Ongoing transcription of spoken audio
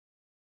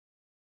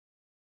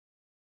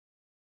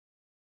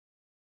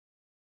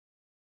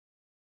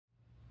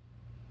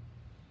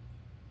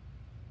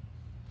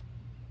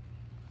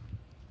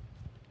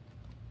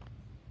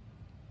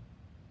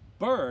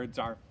Birds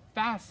are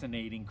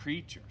fascinating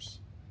creatures.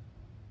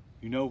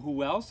 You know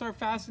who else are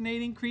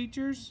fascinating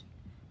creatures?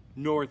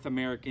 North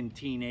American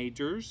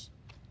teenagers.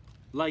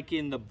 Like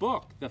in the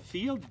book, The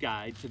Field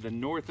Guide to the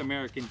North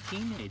American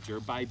Teenager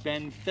by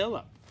Ben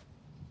Philippe.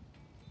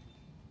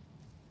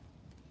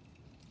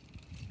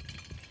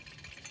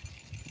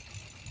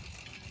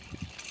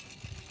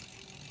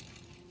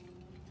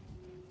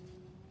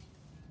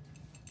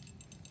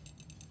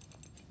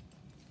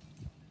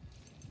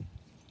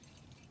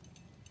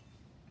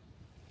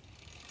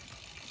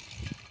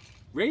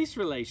 Race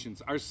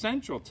relations are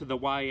central to the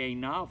YA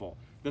novel,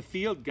 The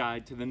Field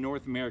Guide to the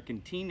North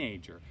American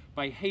Teenager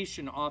by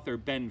Haitian author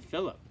Ben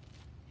Philippe.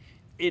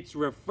 It's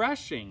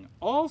refreshing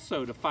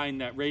also to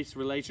find that race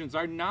relations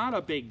are not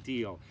a big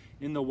deal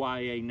in the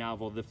YA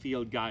novel, The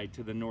Field Guide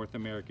to the North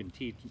American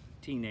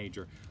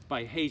Teenager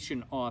by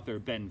Haitian author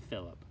Ben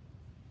Philippe.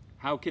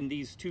 How can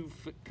these two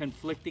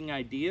conflicting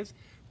ideas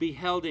be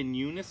held in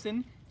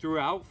unison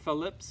throughout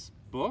Philippe's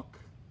book?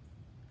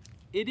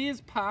 It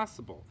is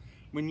possible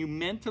when you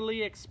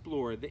mentally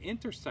explore the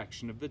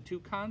intersection of the two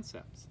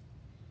concepts.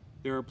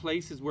 There are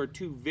places where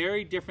two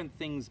very different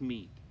things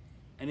meet,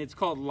 and it's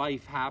called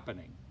life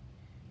happening.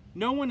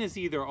 No one is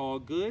either all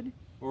good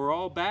or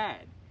all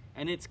bad,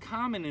 and it's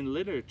common in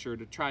literature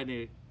to try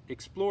to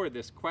explore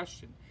this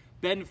question.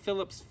 Ben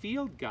Philippe's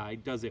Field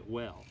Guide does it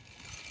well.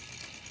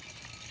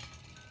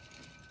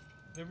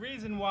 The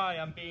reason why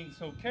I'm being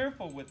so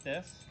careful with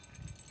this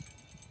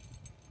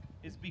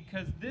is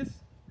because this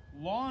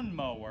lawn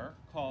mower,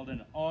 called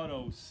an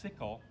auto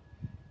sickle,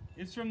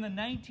 is from the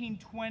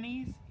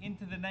 1920s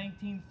into the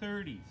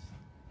 1930s.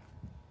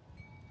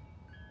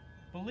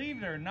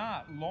 Believe it or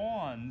not,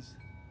 lawns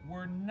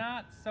were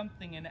not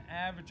something an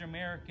average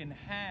American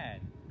had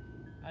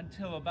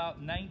until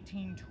about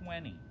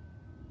 1920.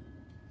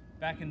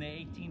 Back in the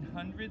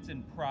 1800s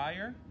and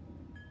prior,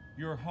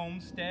 your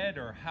homestead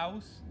or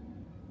house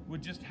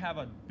would just have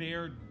a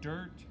bare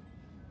dirt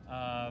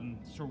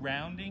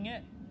surrounding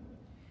it.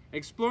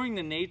 Exploring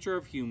the nature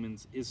of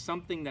humans is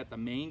something that the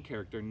main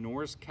character,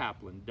 Norris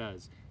Kaplan,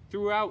 does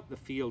throughout the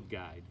Field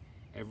Guide.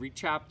 Every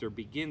chapter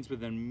begins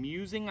with an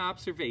amusing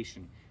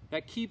observation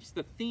that keeps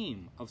the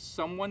theme of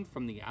someone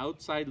from the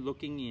outside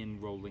looking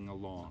in rolling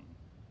along.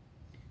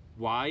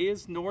 Why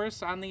is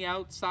Norris on the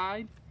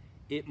outside?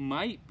 It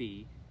might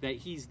be that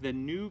he's the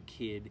new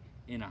kid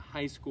in a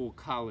high school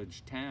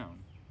college town.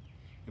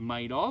 It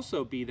might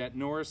also be that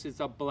Norris is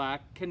a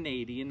black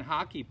Canadian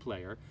hockey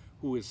player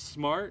who is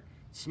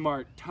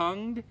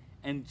smart-tongued,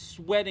 and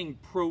sweating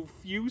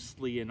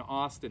profusely in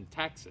Austin,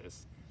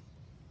 Texas,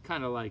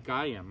 kind of like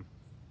I am.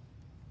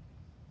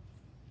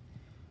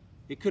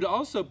 It could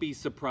also be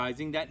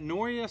surprising that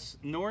Norris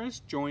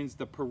joins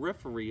the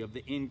periphery of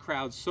the in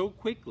crowd so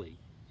quickly,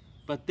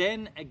 but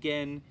then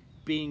again,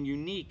 being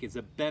unique is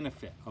a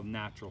benefit of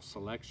natural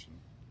selection.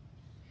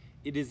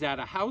 It is at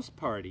a house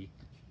party,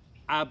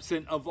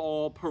 absent of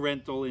all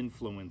parental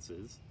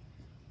influences,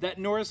 that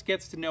Norris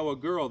gets to know a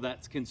girl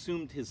that's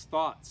consumed his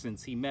thoughts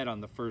since he met on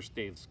the first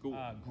day of school.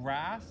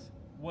 Grass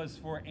was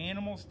for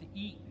animals to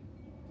eat.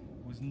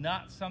 It was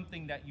not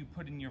something that you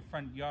put in your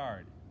front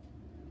yard.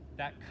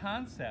 That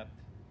concept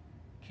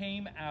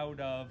came out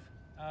of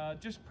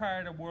just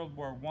prior to World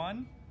War I,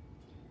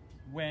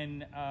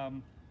 when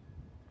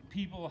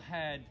people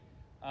had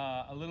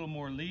a little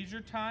more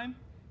leisure time,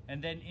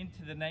 and then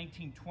into the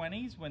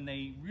 1920s when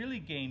they really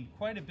gained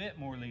quite a bit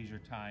more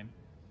leisure time.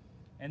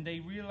 And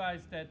they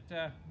realized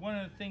that one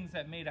of the things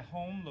that made a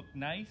home look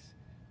nice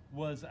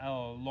was a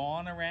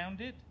lawn around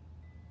it.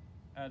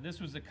 This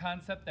was a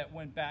concept that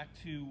went back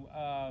to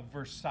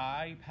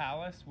Versailles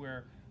Palace,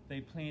 where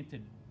they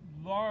planted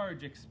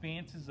large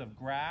expanses of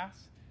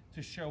grass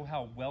to show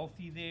how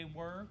wealthy they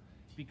were.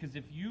 Because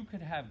if you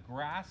could have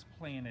grass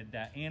planted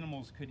that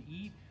animals could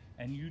eat,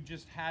 and you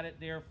just had it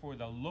there for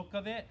the look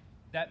of it,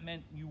 that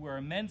meant you were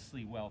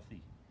immensely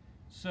wealthy.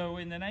 So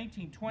in the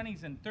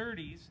 1920s and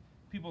 30s,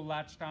 people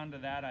latched onto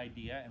that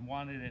idea and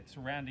wanted it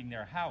surrounding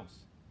their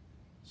house.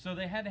 So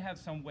they had to have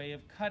some way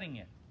of cutting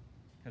it,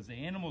 because the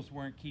animals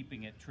weren't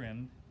keeping it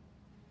trimmed.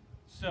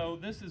 So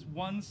this is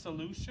one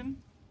solution.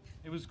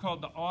 It was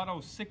called the auto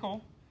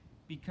sickle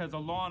because a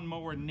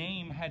lawnmower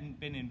name hadn't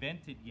been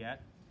invented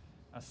yet.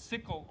 A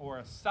sickle or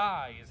a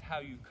scythe is how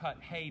you cut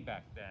hay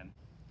back then.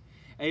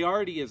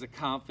 Aarti is a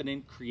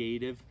confident,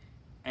 creative,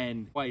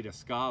 and quite a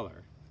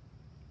scholar.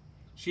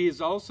 She is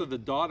also the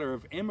daughter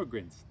of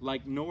immigrants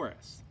like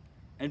Norris.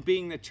 And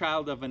being the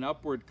child of an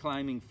upward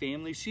climbing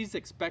family, she's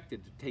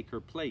expected to take her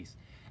place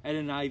at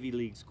an Ivy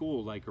League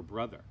school like her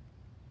brother.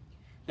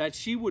 That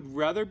she would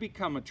rather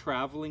become a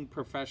traveling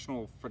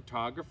professional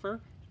photographer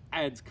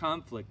adds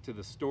conflict to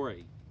the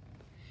story.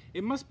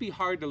 It must be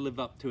hard to live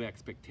up to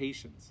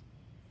expectations.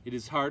 It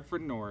is hard for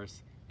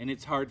Norris, and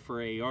it's hard for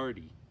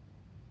Aarti.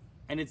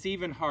 And it's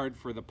even hard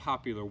for the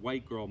popular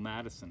white girl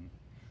Madison.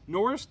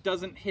 Norris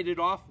doesn't hit it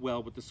off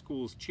well with the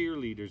school's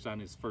cheerleaders on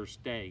his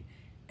first day,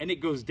 and it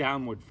goes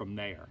downward from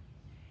there.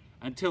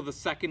 Until the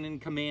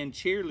second-in-command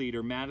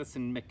cheerleader,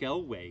 Madison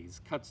McElways,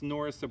 cuts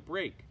Norris a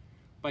break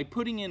by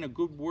putting in a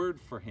good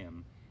word for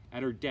him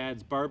at her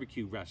dad's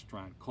barbecue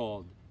restaurant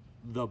called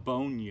the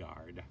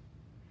Boneyard.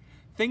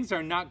 Things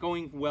are not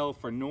going well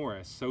for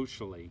Norris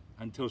socially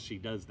until she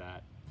does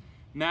that.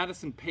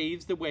 Madison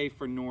paves the way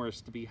for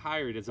Norris to be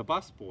hired as a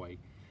busboy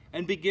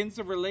and begins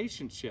a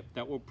relationship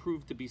that will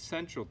prove to be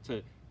central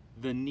to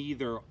the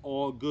neither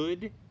all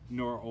good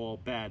nor all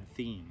bad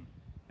theme.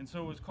 And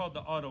so it was called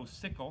the auto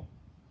sickle,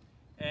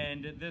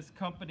 and this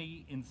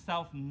company in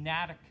South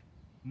Natick,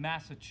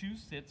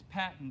 Massachusetts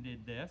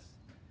patented this,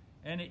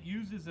 and it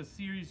uses a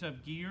series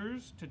of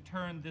gears to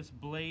turn this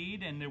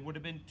blade, and there would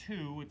have been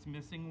two, it's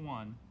missing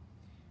one,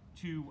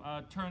 to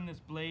turn this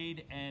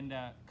blade and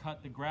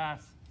cut the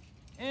grass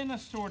in a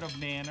sort of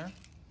manner.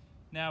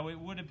 Now it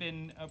would have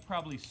been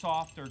probably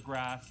softer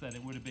grass that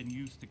it would have been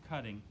used to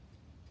cutting,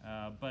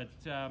 I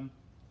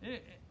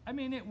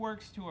mean, it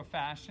works to a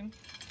fashion.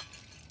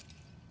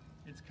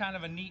 It's kind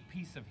of a neat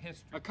piece of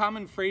history. A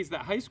common phrase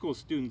that high school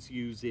students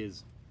use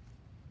is,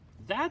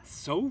 "That's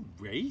so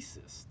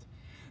racist."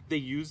 They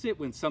use it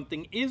when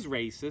something is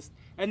racist,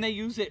 and they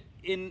use it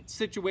in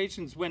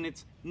situations when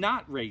it's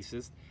not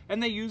racist,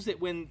 and they use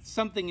it when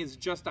something is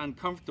just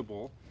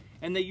uncomfortable,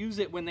 and they use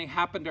it when they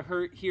happen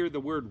to hear the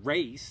word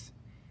race.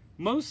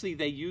 Mostly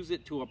they use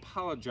it to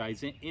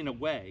apologize in a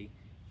way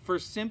for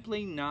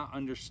simply not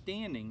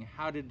understanding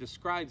how to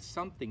describe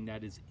something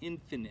that is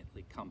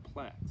infinitely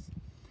complex.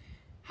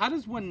 How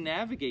does one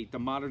navigate the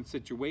modern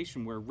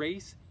situation where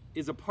race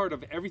is a part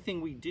of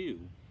everything we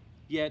do,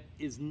 yet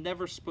is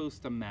never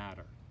supposed to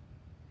matter?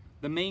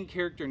 The main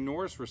character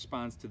Norris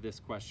responds to this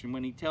question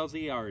when he tells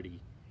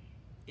Earty,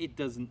 "It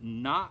does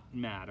not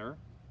matter,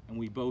 and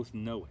we both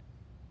know it."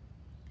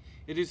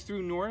 It is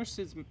through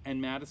Norris's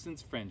and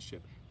Madison's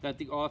friendship that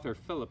the author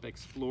Philippe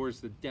explores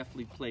the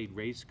deftly played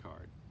race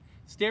card.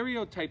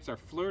 Stereotypes are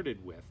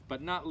flirted with,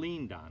 but not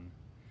leaned on.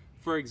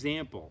 For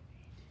example,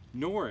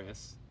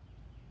 Norris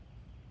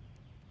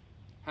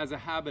has a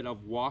habit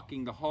of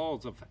walking the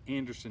halls of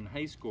Anderson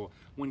High School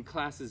when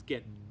classes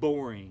get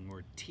boring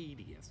or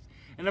tedious.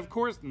 And of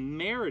course,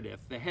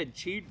 Meredith, the head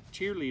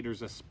cheerleader,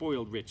 is a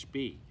spoiled rich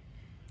bee.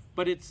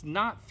 But it's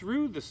not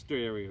through the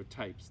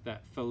stereotypes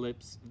that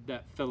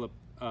Philippe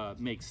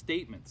makes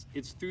statements.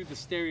 It's through the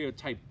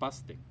stereotype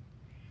busting.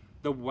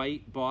 The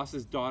white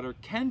boss's daughter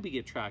can be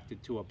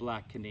attracted to a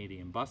black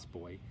Canadian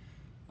busboy.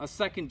 A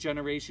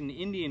second-generation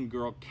Indian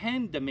girl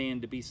can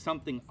demand to be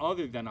something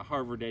other than a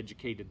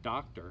Harvard-educated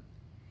doctor.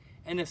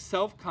 And a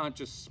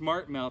self-conscious,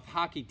 smart-mouthed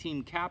hockey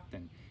team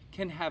captain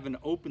can have an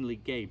openly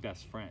gay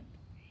best friend.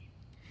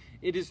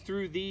 It is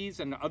through these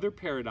and other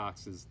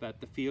paradoxes that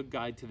The Field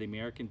Guide to the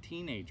American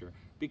Teenager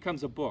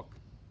becomes a book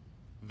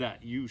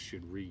that you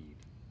should read.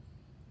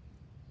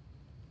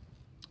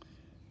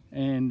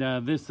 And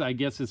this, I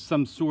guess, is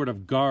some sort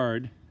of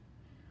guard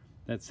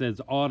that says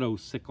auto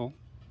sickle.